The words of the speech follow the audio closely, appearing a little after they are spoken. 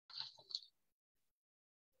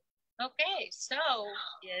Okay, so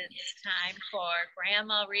it's time for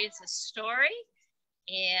Grandma Reads a Story,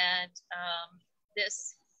 and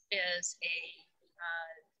this is a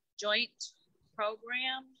joint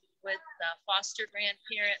program with the Foster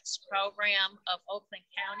Grandparents Program of Oakland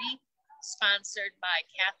County, sponsored by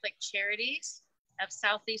Catholic Charities of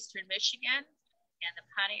Southeastern Michigan and the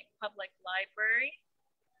Pontiac Public Library.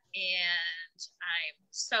 And I'm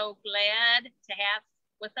so glad to have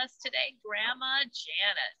with us today Grandma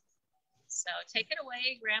Janet. So take it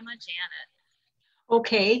away, Grandma Janet.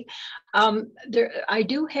 Okay, I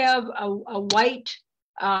do have a white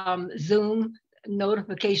Zoom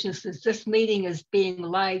notification that says this meeting is being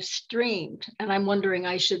live streamed, and I'm wondering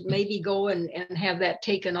I should maybe go and have that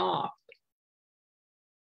taken off.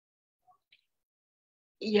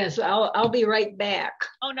 Yes, I'll be right back.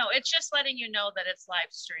 Oh no, it's just letting you know that it's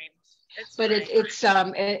live streamed. But it's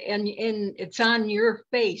on your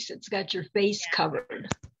face. It's got your face covered.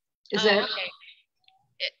 Is that okay?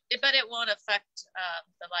 But it won't affect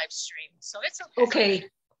the live stream, so it's okay. Okay.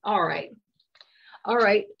 All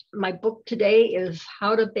right. My book today is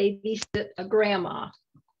How to Babysit a Grandma,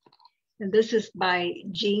 and this is by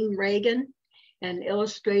Reagan and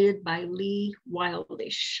illustrated by Lee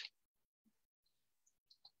Wildish.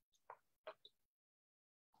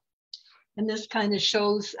 And this kind of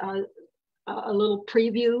shows a little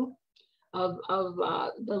preview of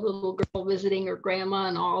the little girl visiting her grandma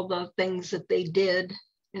and all the things that they did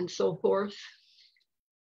and so forth.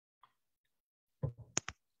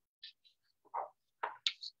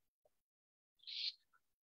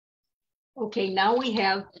 Okay, now we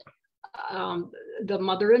have the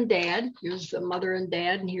mother and dad. Here's the mother and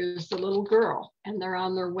dad, and here's the little girl, and they're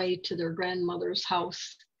on their way to their grandmother's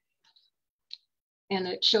house. And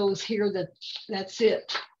it shows here that that's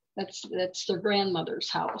it. That's their grandmother's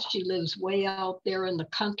house. She lives way out there in the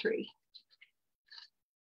country.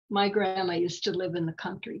 My grandma used to live in the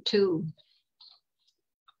country too.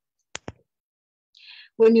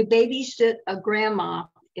 When you babysit a grandma,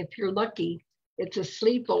 if you're lucky, it's a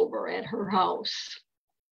sleepover at her house.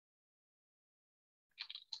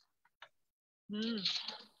 Fun.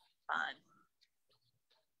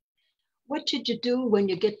 What should you do when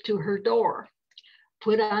you get to her door?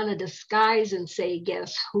 Put on a disguise and say,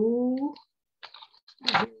 guess who?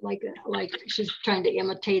 Like she's trying to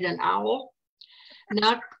imitate an owl.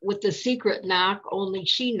 Knock with the secret knock, only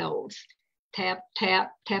she knows. Tap,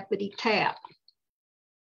 tap, tappity tap.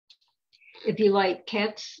 If you like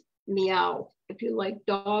cats, meow. If you like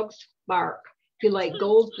dogs, bark. If you like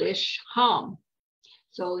goldfish, hum.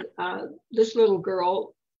 So this little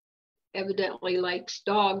girl evidently likes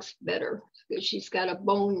dogs better because she's got a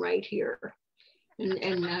bone right here.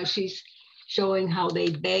 And she's showing how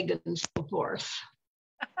they beg and so forth.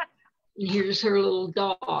 And here's her little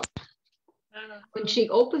dog. When she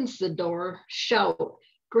opens the door, shout,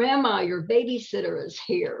 Grandma, your babysitter is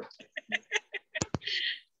here.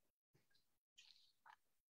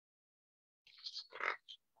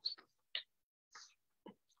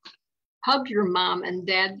 Hug your mom and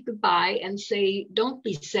dad goodbye and say, don't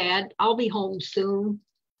be sad, I'll be home soon.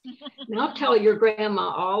 Now tell your grandma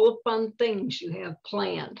all the fun things you have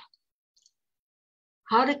planned.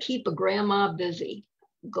 How to keep a grandma busy.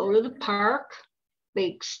 Go to the park,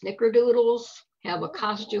 bake snickerdoodles, have a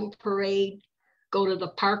costume parade, go to the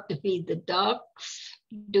park to feed the ducks,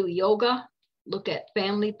 do yoga, look at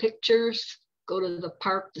family pictures, go to the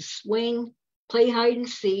park to swing, play hide and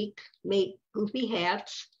seek, make goofy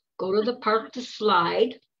hats, go to the park to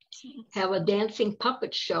slide, have a dancing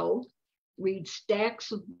puppet show, read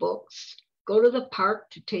stacks of books, go to the park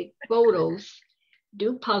to take photos,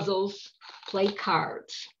 do puzzles, play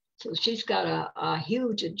cards. So she's got a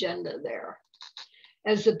huge agenda there.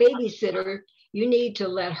 As a babysitter, you need to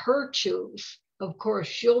let her choose. Of course,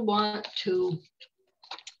 she'll want to.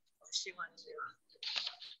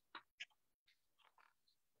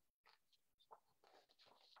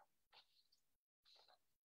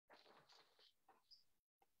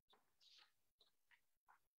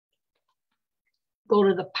 Go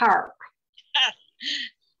to the park.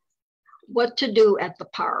 What to do at the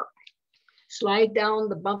park? Slide down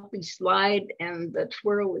the bumpy slide and the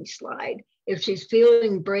twirly slide. If she's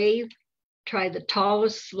feeling brave, try the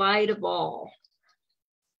tallest slide of all.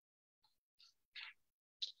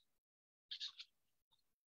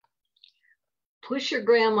 Push your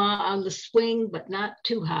grandma on the swing, but not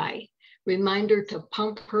too high. Remind her to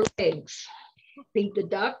pump her legs. Feed the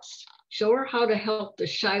ducks. Show her how to help the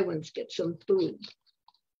shy ones get some food.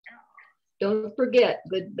 Don't forget,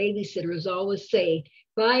 good babysitters always say,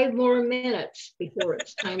 5 more minutes before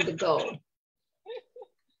it's time to go.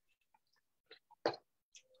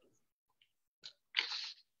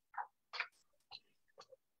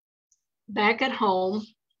 Back at home,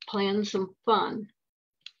 plan some fun.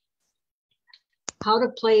 How to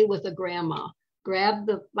play with a grandma. Grab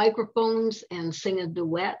the microphones and sing a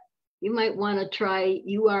duet. You might want to try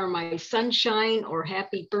You Are My Sunshine or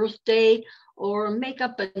Happy Birthday, or make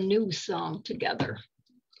up a new song together.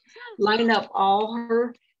 Line up all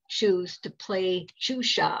her shoes to play shoe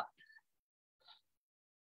shop.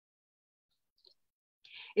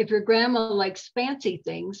 If your grandma likes fancy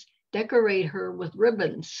things, decorate her with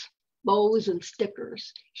ribbons, bows, and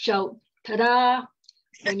stickers. Shout, ta-da,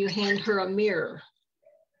 when you hand her a mirror.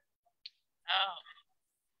 Oh.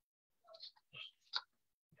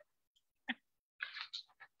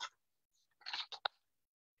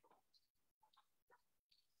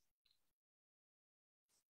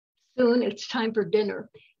 Soon it's time for dinner.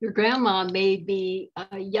 Your grandma may be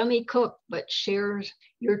a yummy cook, but shares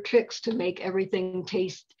your tricks to make everything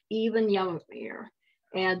taste even yummier.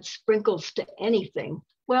 Add sprinkles to anything,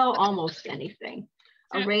 well, almost anything.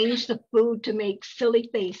 Arrange the food to make silly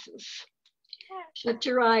faces. Shut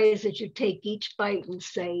your eyes as you take each bite and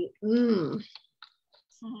say, mmm.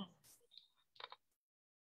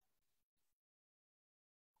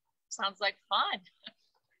 Sounds like fun.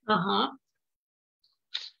 Uh-huh.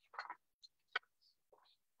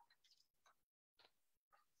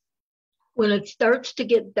 When it starts to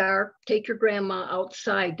get dark, take your grandma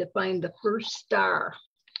outside to find the first star.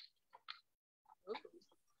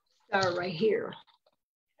 Star right here.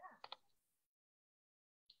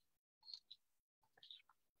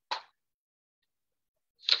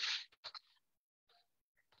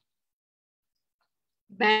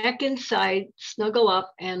 Back inside, snuggle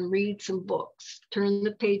up and read some books. Turn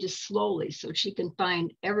the pages slowly so she can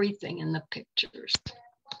find everything in the pictures.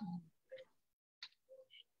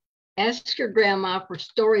 Ask your grandma for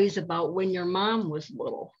stories about when your mom was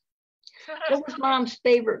little. What was mom's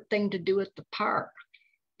favorite thing to do at the park?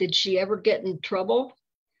 Did she ever get in trouble?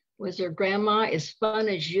 Was her grandma as fun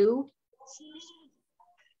as you?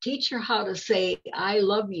 Teach her how to say, I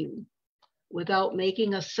love you, without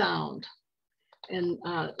making a sound. And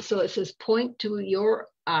so it says, point to your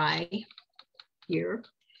eye here,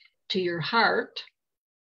 to your heart,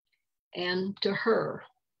 and to her.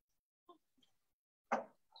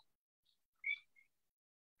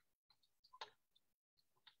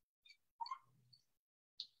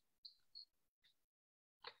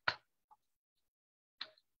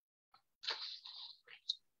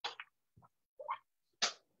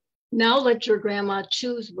 Now let your grandma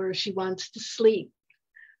choose where she wants to sleep.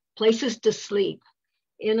 Places to sleep.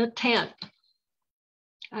 In a tent.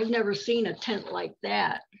 I've never seen a tent like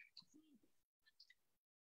that.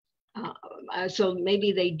 So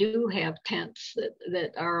maybe they do have tents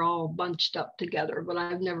that are all bunched up together, but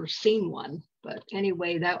I've never seen one. But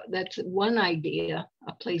anyway, that's one idea,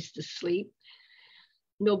 a place to sleep.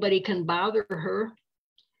 Nobody can bother her.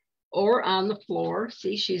 Or on the floor.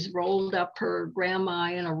 See, she's rolled up her grandma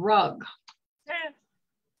in a rug.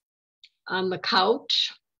 On the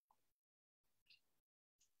couch.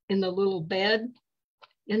 In the little bed.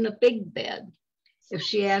 In the big bed. If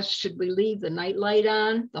she asks, should we leave the night light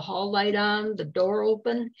on, the hall light on, the door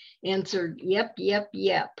open? Answered, yep, yep,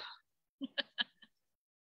 yep.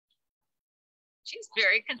 She's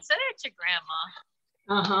very considerate to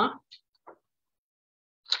Grandma. Uh-huh.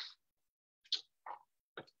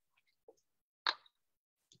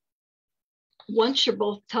 Once you're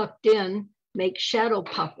both tucked in, make shadow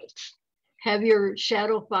puppets. Have your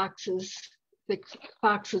shadow foxes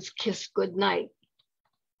kiss goodnight.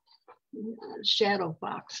 Shadow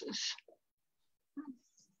foxes.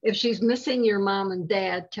 If she's missing your mom and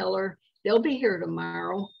dad, tell her they'll be here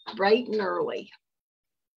tomorrow, bright and early.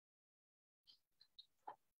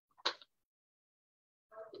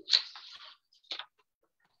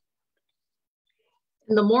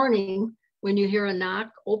 In the morning, when you hear a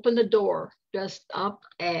knock, open the door, dressed up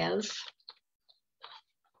as.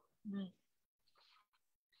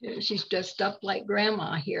 She's dressed up like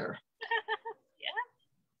Grandma here.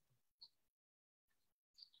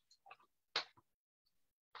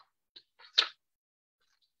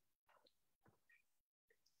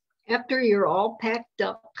 Yeah. After you're all packed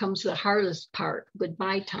up comes the hardest part,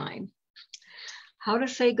 goodbye time. How to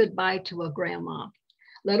say goodbye to a grandma.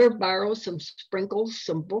 Let her borrow some sprinkles,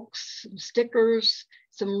 some books, some stickers,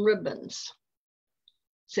 some ribbons.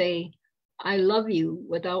 Say, I love you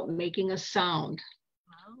without making a sound.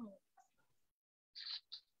 Wow.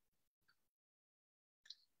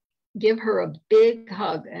 Give her a big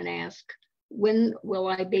hug and ask, when will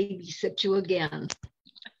I babysit you again?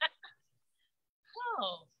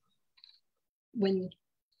 Oh. When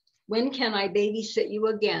when can I babysit you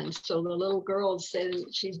again? So the little girl said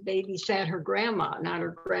she's babysat her grandma, not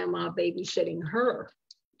her grandma babysitting her.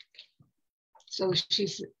 So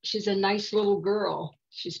she's a nice little girl.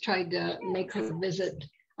 She's tried to make her visit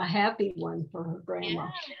a happy one for her grandma.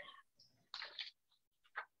 Yeah.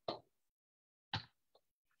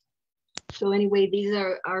 So anyway, these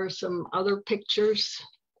are some other pictures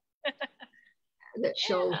that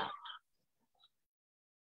show.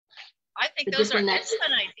 I think those are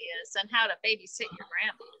excellent ideas on how to babysit your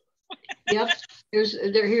grandma.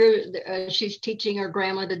 Yep, they're here. She's teaching her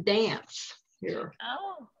grandma to dance here.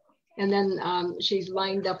 Oh. And then she's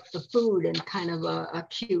lined up the food in kind of a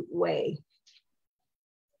cute way.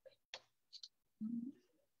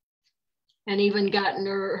 And even gotten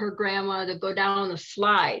her grandma to go down a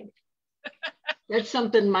slide. That's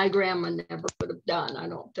something my grandma never would have done, I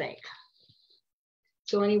don't think.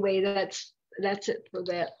 So anyway, that's it for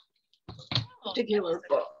that particular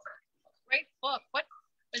book. Great book. What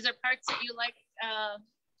was there parts that you like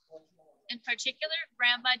in particular,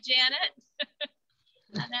 Grandma Janet,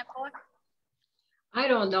 on that book? I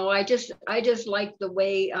don't know. I just like the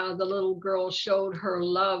way the little girl showed her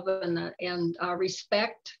love and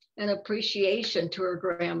respect and appreciation to her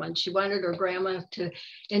grandma. And she wanted her grandma to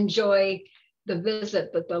enjoy the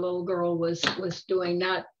visit that the little girl was doing,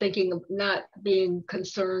 not being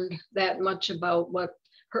concerned that much about what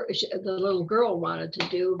the little girl wanted to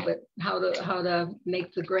do, but how to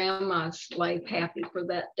make the grandma's life happy for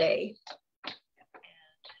that day.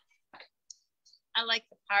 I like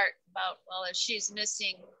the part about, well, if she's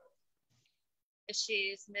missing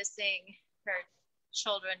her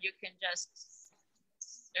children, you can just,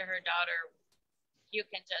 or her daughter, you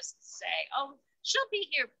can just say, oh, she'll be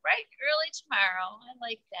here bright early tomorrow. I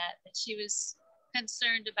like that she was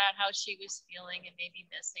concerned about how she was feeling and maybe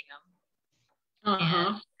missing them.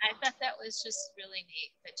 And I thought that was just really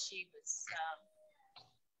neat that she was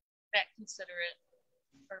that considerate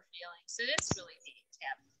of her feelings. So it's really neat to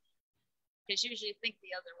have, because usually think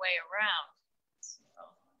the other way around. So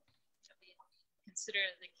to be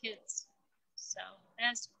considerate of the kids. So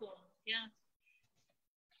that's cool. Yeah.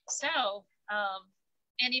 So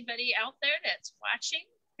anybody out there that's watching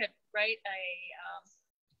could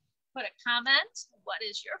put a comment. What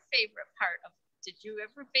is your favorite part of, did you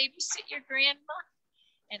ever babysit your grandma?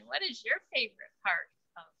 And what is your favorite part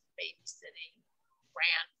of babysitting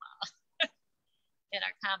grandma? In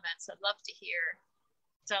our comments, I'd love to hear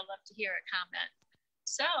a comment.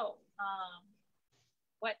 So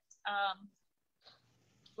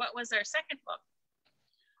what was our second book?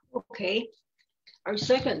 Okay, our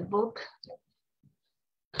second book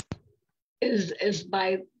is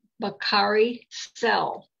by Bakari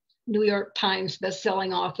Sellers, New York Times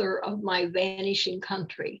bestselling author of My Vanishing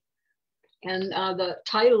Country. And the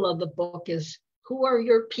title of the book is Who Are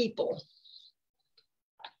Your People?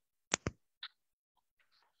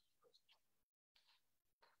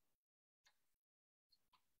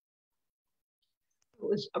 It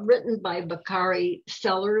was written by Bakari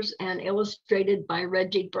Sellers and illustrated by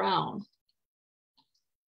Reggie Brown.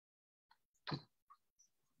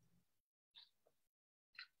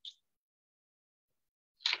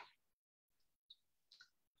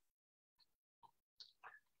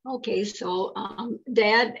 Okay, so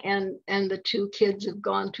Dad and the two kids have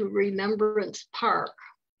gone to Remembrance Park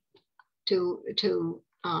to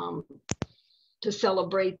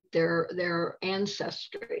celebrate their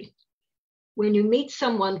ancestry. When you meet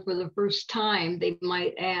someone for the first time, they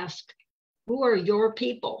might ask, "Who are your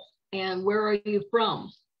people and where are you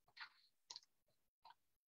from?"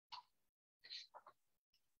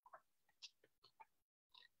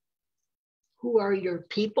 Who are your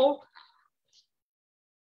people?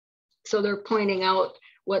 So they're pointing out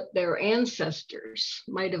what their ancestors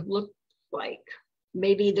might have looked like.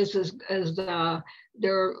 Maybe this is as their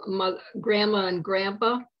grandma and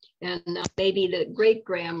grandpa, and maybe the great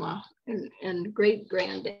grandma and great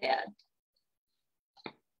granddad.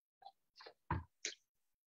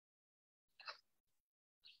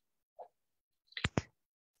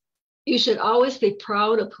 You should always be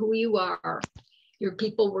proud of who you are. Your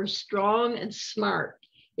people were strong and smart.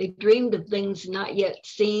 They dreamed of things not yet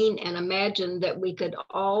seen and imagined that we could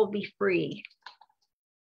all be free.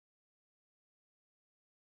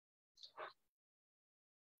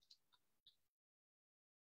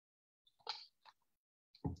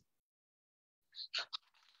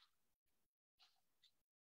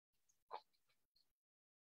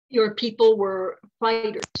 Your people were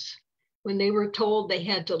fighters. When they were told they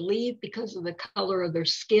had to leave because of the color of their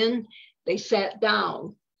skin, they sat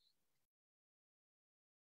down.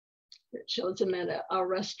 It shows them at a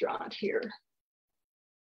restaurant here.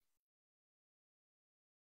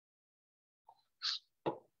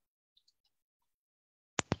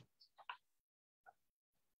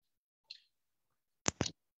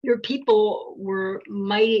 Your people were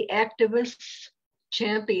mighty activists,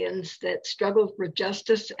 champions that struggled for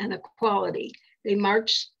justice and equality. They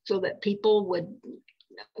marched so that people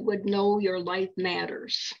would know your life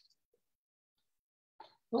matters.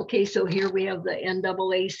 Okay, so here we have the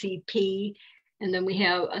NAACP, and then we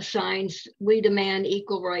have signs, we demand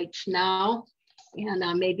equal rights now.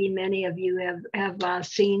 And maybe many of you have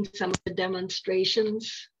seen some of the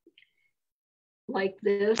demonstrations like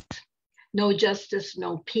this. No justice,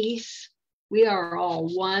 no peace. We are all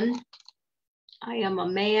one. I am a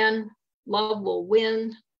man. Love will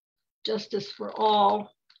win. Justice for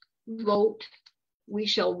all. Vote. We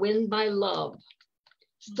shall win by love.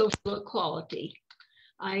 Social equality.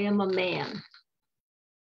 I am a man.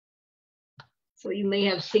 So you may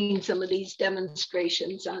have seen some of these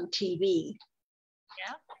demonstrations on TV.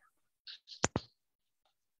 Yeah.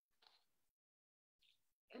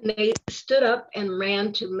 And they stood up and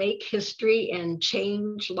ran to make history and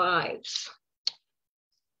change lives.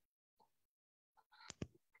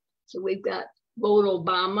 So we've got vote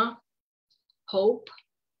Obama, hope,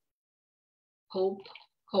 hope,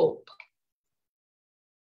 hope.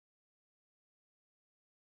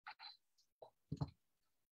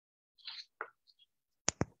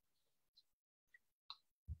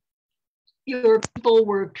 Your people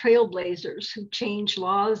were trailblazers who changed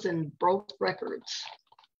laws and broke records.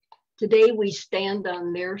 Today we stand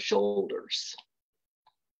on their shoulders.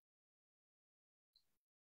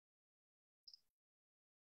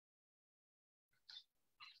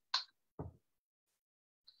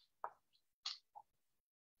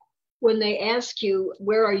 When they ask you,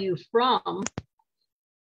 where are you from?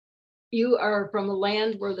 You are from a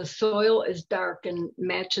land where the soil is dark and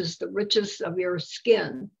matches the richness of your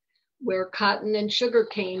skin, where cotton and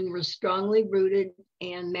sugarcane were strongly rooted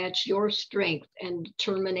and match your strength and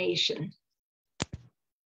determination.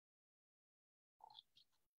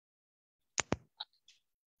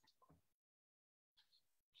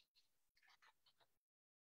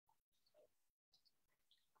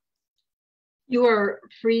 You are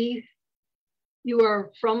free. You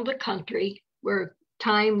are from the country where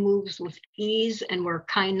time moves with ease and where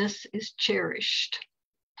kindness is cherished.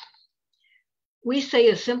 We say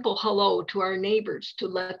a simple hello to our neighbors to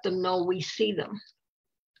let them know we see them.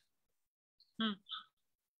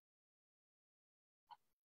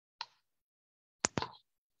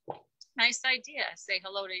 Nice idea. Say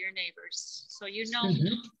hello to your neighbors so you know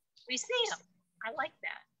we see them. I like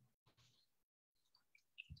that.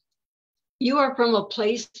 You are from a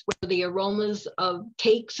place where the aromas of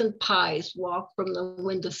cakes and pies walk from the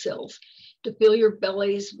windowsills to fill your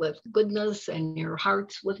bellies with goodness and your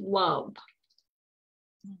hearts with love.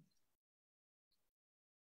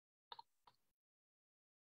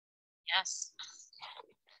 Yes.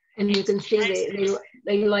 And you can see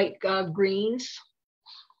they like greens.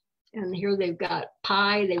 And here they've got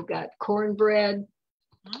pie, they've got cornbread,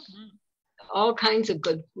 all kinds of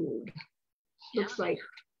good food. Yeah. Looks like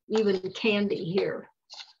even candy here.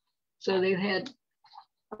 So they've had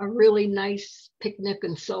a really nice picnic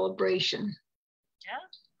and celebration. Yeah.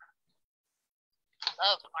 I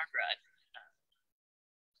love cornbread.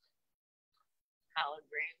 Collard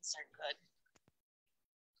greens are good.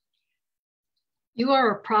 You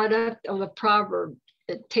are a product of a proverb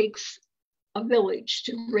that takes a village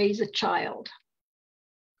to raise a child.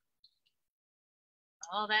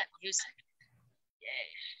 All that music. Yay.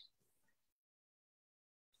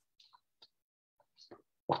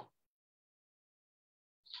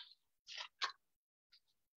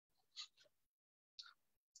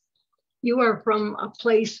 You are from a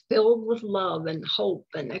place filled with love and hope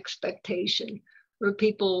and expectation, where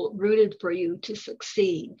people rooted for you to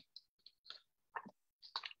succeed.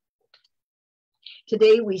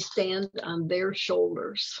 Today we stand on their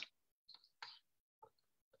shoulders.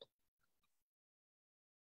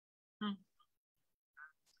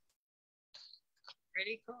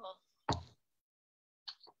 Pretty cool.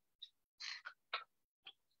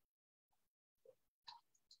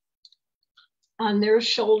 On their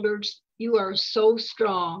shoulders, you are so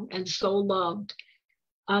strong and so loved.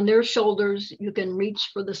 On their shoulders, you can reach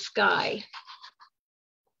for the sky.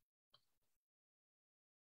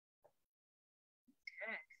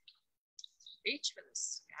 Okay. Reach for the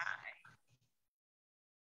sky.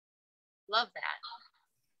 Love that.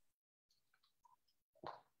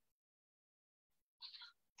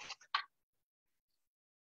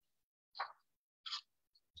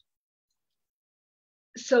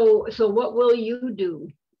 So what will you do?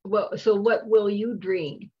 So what will you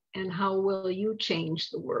dream? And how will you change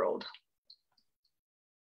the world?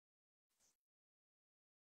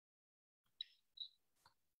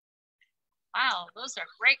 Wow, those are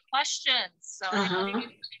great questions. So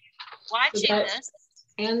anybody watching this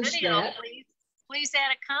video, please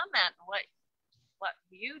add a comment. What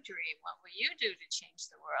you dream? What will you do to change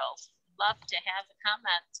the world? Love to have a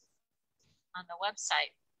comment on the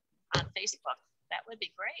website, on Facebook. That would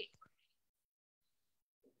be great.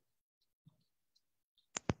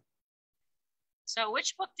 So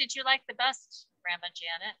which book did you like the best, Grandma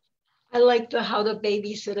Janet? I like the How to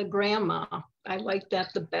Babysit a Grandma. I like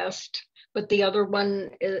that the best, but the other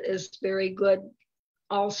one is very good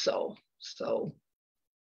also. So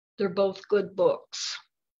they're both good books.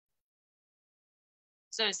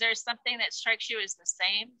 So is there something that strikes you as the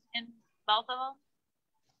same in both of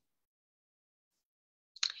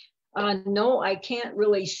them? No, I can't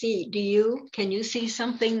really see. Do you? Can you see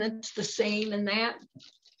something that's the same in that?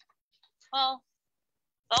 Well,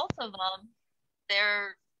 both of them,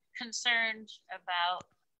 they're concerned about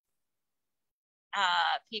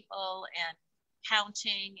people and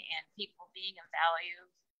counting and people being of value.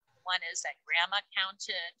 One is that Grandma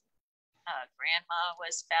counted, Grandma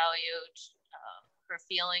was valued, her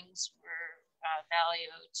feelings were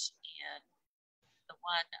valued, and the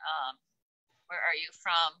one, Where Are You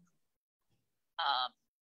From,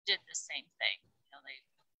 did the same thing. You know,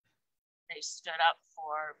 they stood up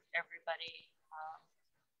for everybody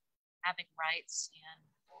having rights and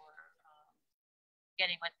for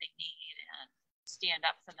getting what they need and stand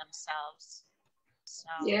up for themselves. So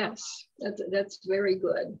yes, that's very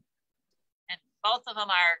good. And both of them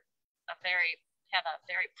have a very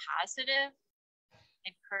positive,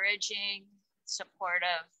 encouraging,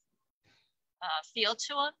 supportive feel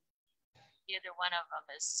to them. Either one of them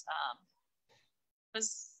is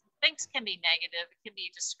because things can be negative, it can be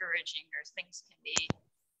discouraging, or things can be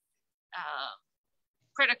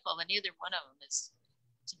critical, and neither one of them is,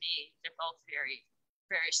 to me, they're both very,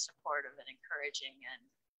 very supportive and encouraging and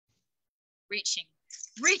reaching,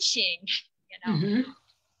 you know,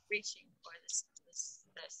 reaching for this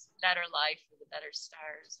better life, or the better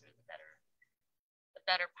stars, or the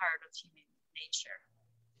better part of human nature.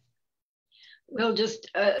 Well,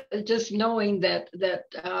 just knowing that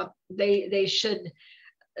they should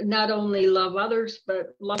not only love others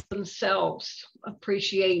but love themselves,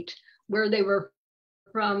 appreciate where they were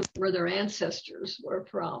from, where their ancestors were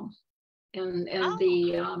from, and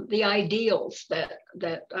the ideals that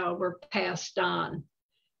were passed on,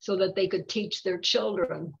 so that they could teach their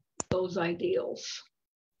children those ideals.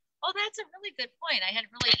 Oh, that's a really good point. I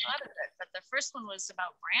hadn't really thought of it, but the first one was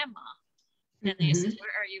about Grandma, and they said,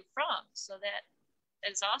 "Where are you from?" So that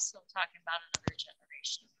is also talking about another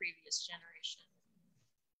generation, previous generation,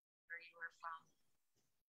 where you were from.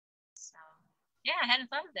 So yeah, I hadn't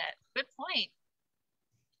thought of that. Good point.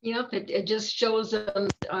 Yep, it just shows them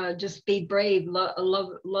just be brave,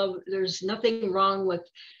 love. There's nothing wrong with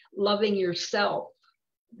loving yourself,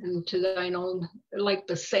 and to thine own, like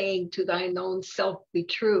the saying, to thine own self be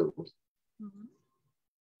true,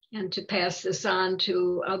 and to pass this on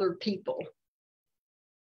to other people.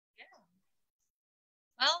 Yeah.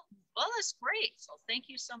 Well, that's great. So thank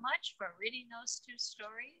you so much for reading those two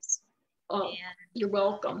stories. Oh, and you're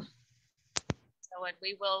welcome. So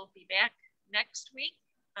we will be back next week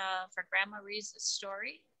for Grandma Reads a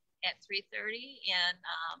Story at 3:30, and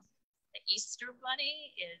the Easter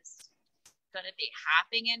Bunny is going to be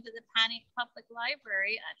hopping into the Pontiac Public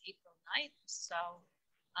Library on April 9th. So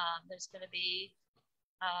there's going to be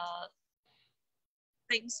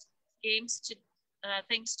things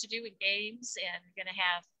to do with games, and we're going to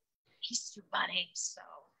have Easter Bunny. So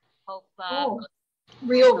hope.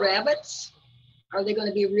 Real rabbits? Are they going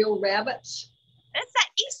to be real rabbits? It's an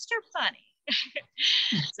Easter Bunny.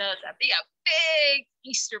 So it's a big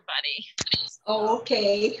Easter Bunny. Oh,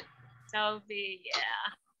 okay. So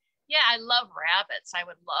yeah, I love rabbits. I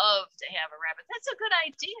would love to have a rabbit. That's a good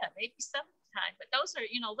idea. Maybe sometime. But those are,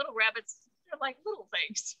 little rabbits. They're like little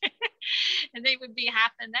things, and they would be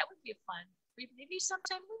hopping. That would be fun. Maybe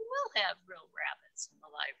sometime we will have real rabbits in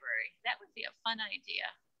the library. That would be a fun idea.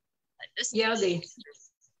 This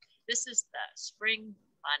is the spring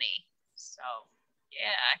bunny. So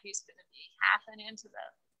yeah, he's going to be hopping into the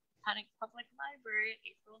Pontiac Public Library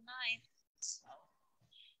April 9th. So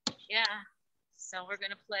yeah, so we're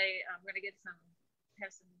going to play. I'm going to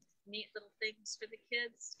have some neat little things for the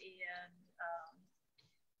kids, and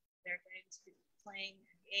they're going to be playing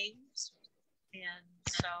games. And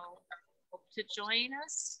so hope to join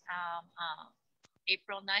us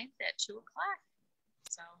April 9th at 2 o'clock.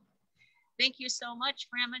 So thank you so much,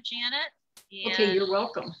 Grandma Janet. And okay, you're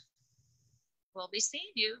welcome. We'll be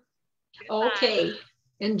seeing you. Goodbye. Okay,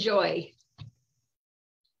 enjoy.